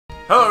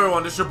Hello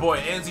everyone, this is your boy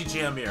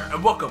NZGM here,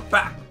 and welcome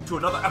back to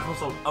another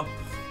episode of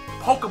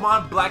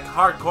Pokemon Black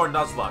Hardcore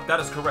Nuzlocke. That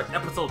is correct,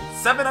 episode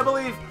 7 I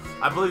believe?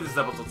 I believe this is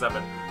episode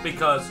 7,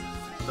 because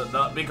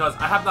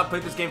I have not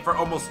played this game for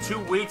almost 2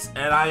 weeks,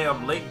 and I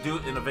am late due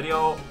in the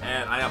video,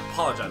 and I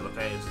apologize,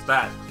 okay? It's just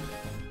that.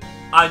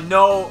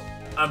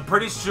 I'm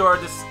pretty sure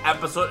this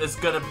episode is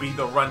gonna be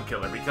the run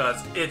killer,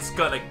 because it's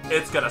gonna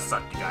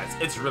suck, you guys.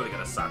 It's really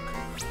gonna suck.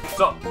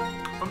 So,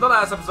 from the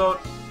last episode,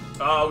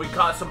 we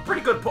caught some pretty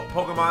good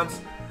Pokemons,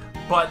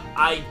 but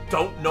I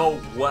don't know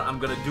what I'm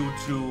gonna do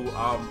to,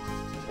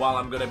 while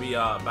I'm gonna be,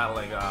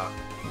 battling,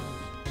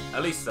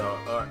 Elisa,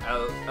 or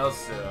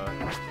Elsa,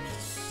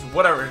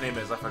 whatever her name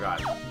is, I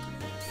forgot.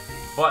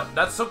 But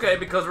that's okay,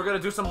 because we're gonna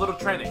do some little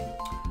training.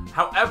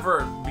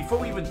 However, before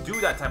we even do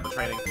that type of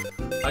training,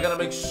 I gotta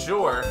make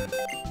sure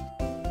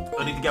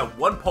I need to get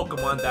one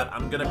Pokemon that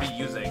I'm gonna be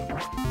using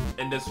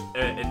in this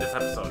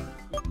episode,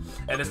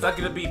 and it's not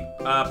gonna be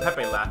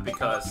Pepe Laugh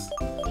because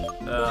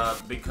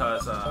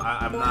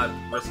I'm not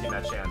risking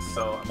that chance.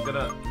 So I'm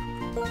gonna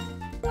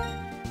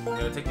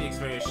take the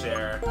experience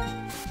share.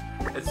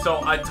 And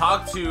so I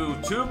talked to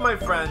 2 of my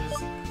friends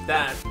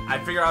that I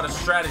figure out a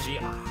strategy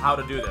how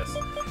to do this.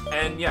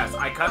 And yes,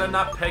 I kind of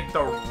not picked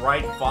the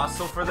right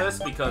fossil for this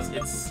because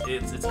it's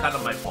kind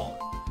of my fault.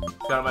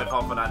 It's kind of my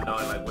fault for not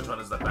knowing like which one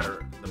is the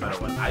better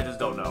one. I just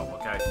don't know,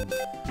 okay?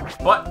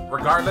 But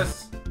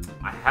regardless,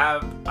 I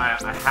have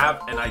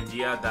an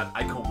idea that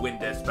I could win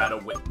this battle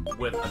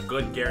with a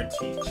good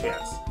guaranteed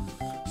chance.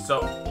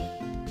 So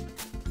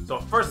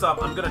first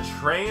off, I'm gonna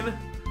train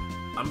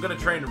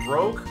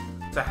Rogue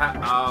to have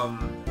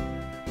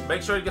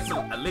make sure he gets to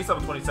at least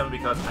level 27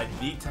 because I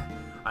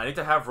need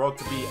to have Rogue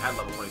to be at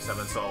level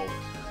 27 so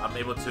I'm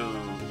able to,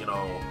 you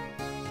know,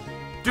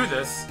 do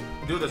this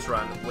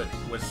run with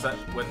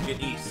good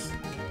ease.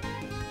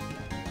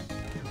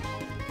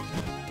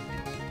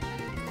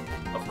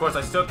 Of course,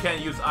 I still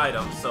can't use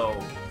items, so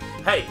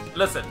hey,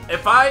 listen,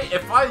 if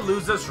I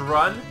lose this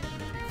run,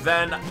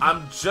 then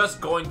I'm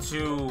just going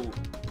to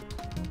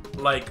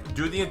like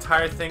do the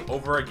entire thing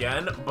over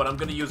again, but I'm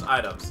gonna use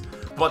items.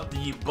 But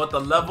the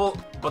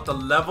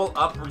level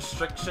up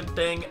restriction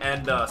thing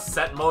and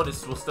set mode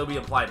will still be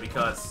applied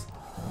because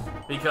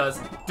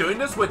doing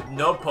this with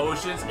no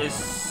potions is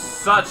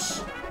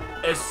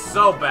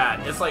so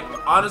bad. It's like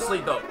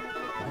honestly the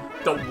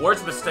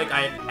worst mistake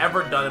I have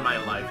ever done in my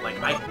life.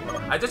 Like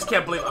I just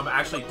can't believe I'm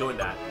actually doing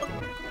that.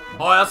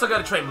 Oh, I also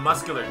gotta train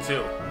Muscular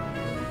too.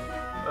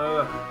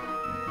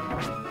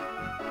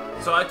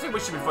 So I think we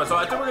should be fun. So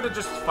I think we're gonna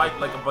just fight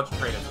like a bunch of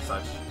trainers and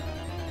such.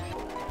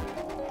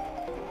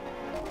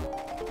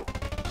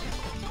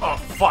 Oh,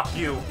 fuck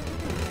you.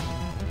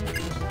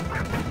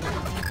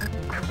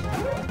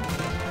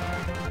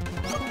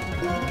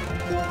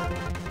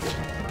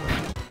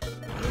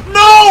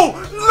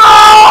 No! No!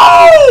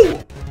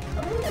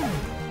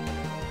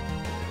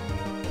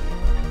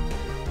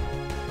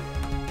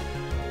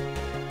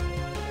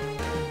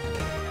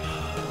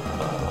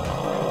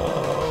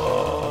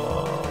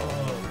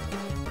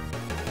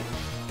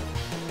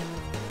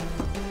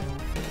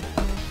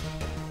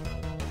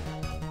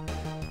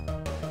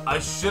 I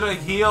should have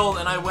healed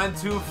and I went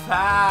too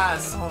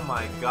fast. Oh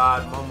my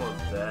god, Momo's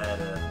dead.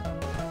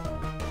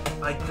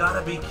 I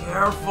gotta be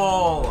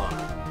careful.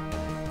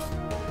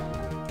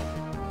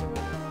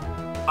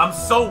 I'm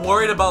so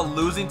worried about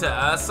losing to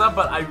Asa,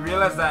 but I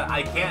realized that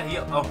I can't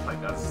heal. Oh my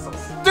god, this is so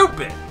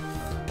stupid.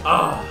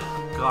 Oh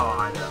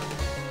god.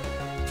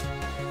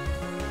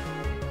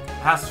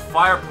 Has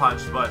Fire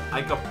Punch, but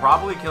I could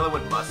probably kill it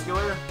with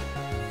Muscular.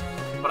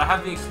 But I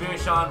have the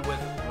experience on with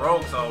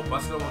Rogue, so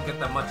Muscular won't get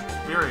that much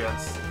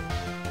experience.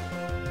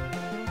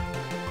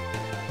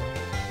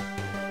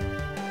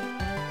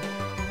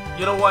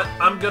 You know what?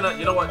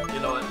 You know what?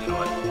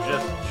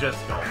 Just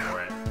go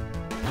for it.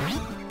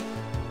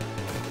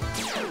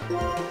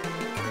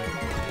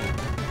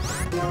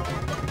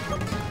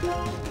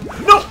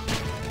 No!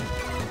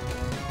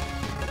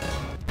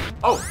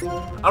 Oh,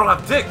 I don't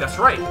have Dig, that's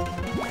right.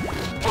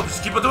 Oh,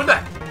 just keep on doing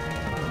that.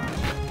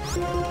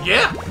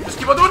 Yeah, just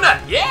keep on doing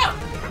that. Yeah!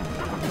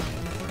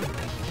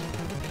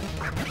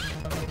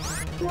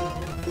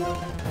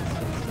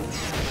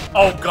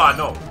 Oh god,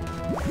 no.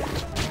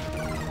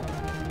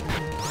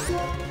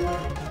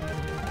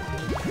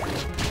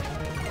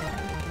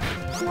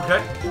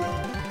 Okay.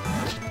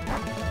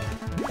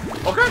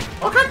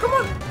 Okay, come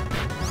on.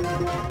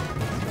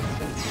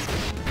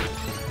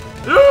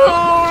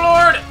 Oh,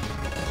 Lord!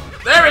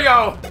 There we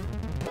go!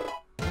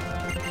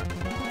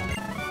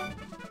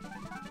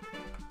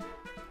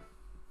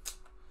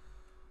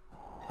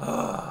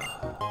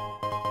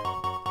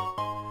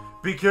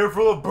 Be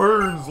careful of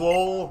burns,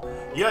 lol.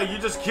 Yeah, you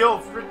just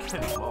killed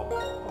freaking Momo.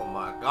 Oh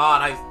my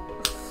god,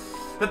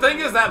 the thing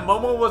is that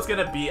Momo was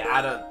gonna be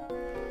at a...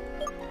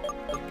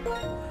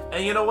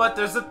 And you know what?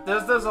 There's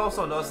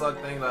also no such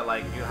thing that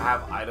like you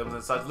have items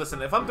and such.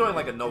 Listen, if I'm doing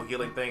like a no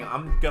healing thing,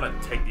 I'm gonna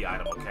take the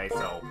item, okay?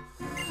 So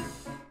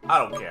I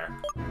don't care.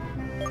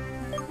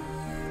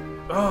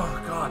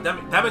 Oh god,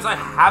 that means I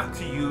have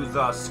to use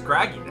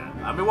Scraggy then.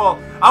 I mean, well,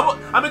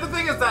 I mean the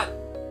thing is that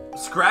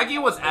Scraggy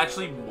was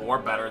actually more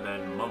better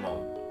than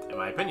Momo, in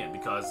my opinion,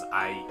 because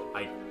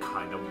I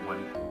kind of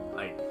went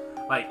like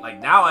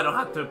now I don't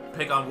have to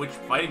pick on which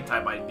fighting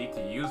type I need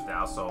to use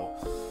now, so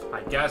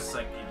I guess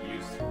I could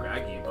use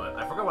Scraggy, but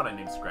I forgot what I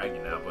named Scraggy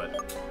now, but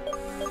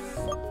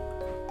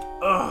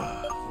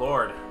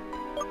Lord.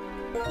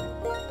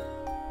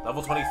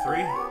 Level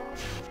 23?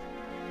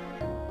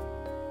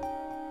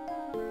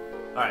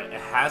 Alright,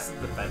 it has the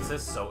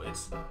defenses, so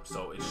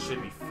it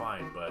should be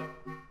fine, but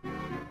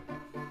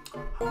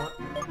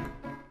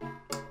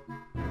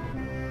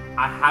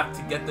I have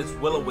to get this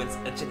Will-O-Wisp.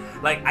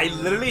 Like, I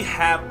literally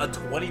have a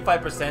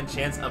 25%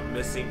 chance of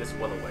missing this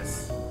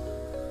Will-O-Wisp.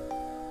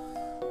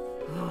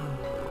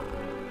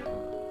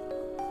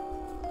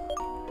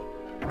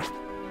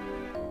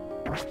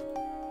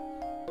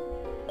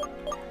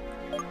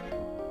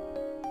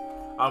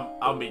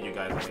 I'll meet you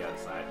guys on the other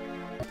side.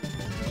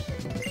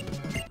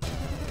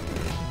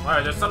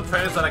 Alright, there's some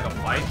trainers that I can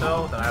fight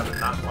though that I have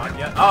not fought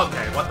yet. Oh,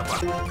 okay, what the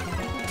fuck?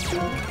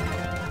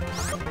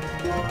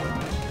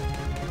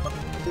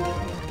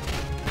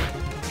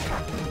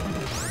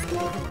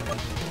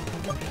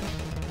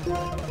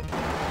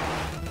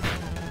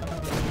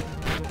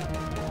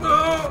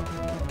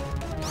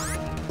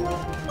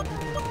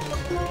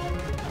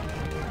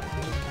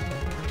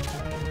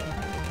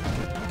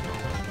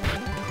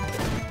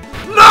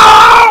 No!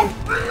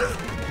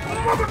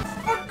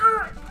 Motherfucker!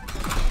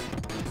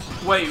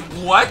 Wait,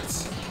 what?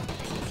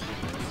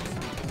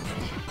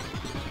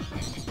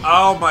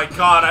 Oh my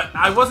god,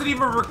 I wasn't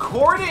even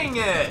recording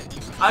it!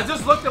 I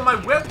just looked at my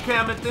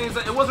webcam and things,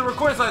 it wasn't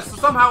recording, so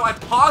somehow I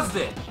paused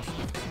it.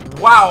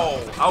 Wow,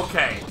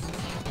 okay.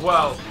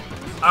 Well,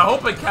 I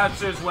hope it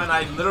captures when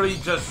I literally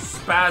just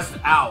spazzed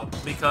out,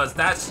 because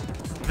that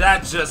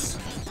just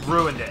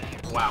ruined it.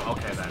 Wow,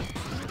 okay then.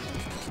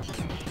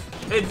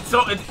 It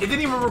didn't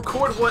even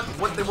record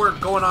what they were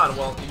going on.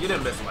 Well, you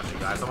didn't miss much, you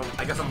guys.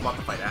 I guess I'm about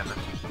to fight Anna.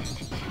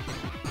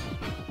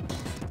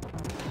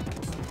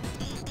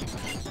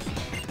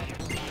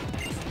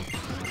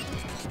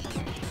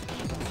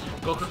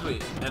 Go quickly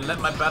and let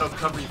my battle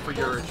cover you for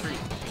your retreat.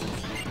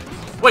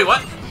 Wait,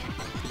 what?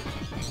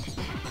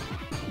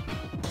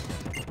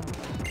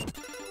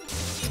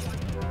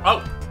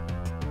 Oh.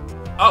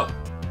 Oh.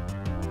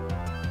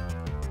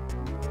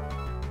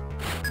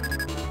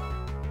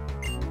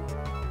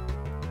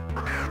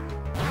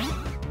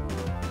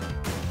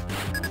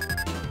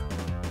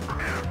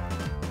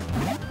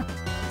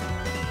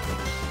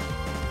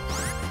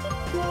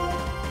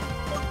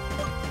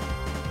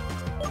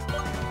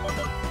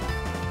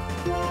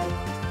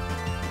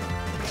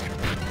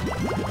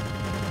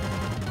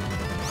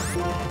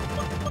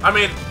 I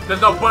mean,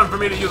 there's no point for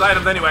me to use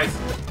items anyways.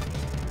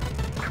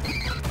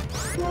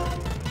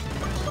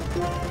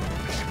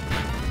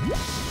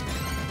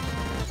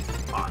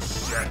 Oh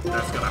shit,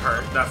 that's gonna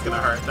hurt, that's gonna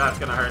hurt, that's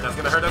gonna hurt, that's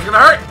gonna hurt, that's gonna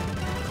hurt!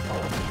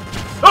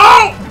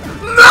 Oh!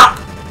 No!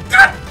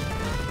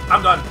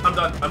 I'm done, I'm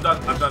done, I'm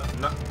done, I'm done.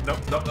 No, no,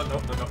 no, no, no,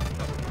 no, no.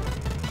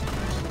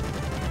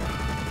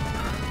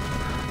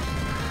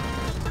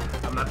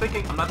 I'm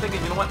not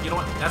thinking, you know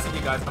what, that's it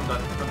you guys, I'm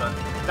done,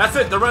 That's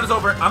it, the run is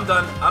over, I'm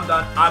done,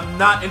 I'm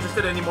not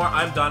interested anymore,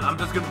 I'm done, I'm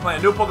just gonna play a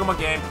new Pokemon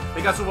game. Thank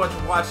you guys so much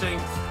for watching,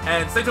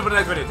 and stay tuned for the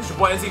next video. This is your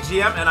boy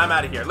NCGM, and I'm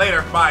out of here.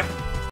 Later, bye.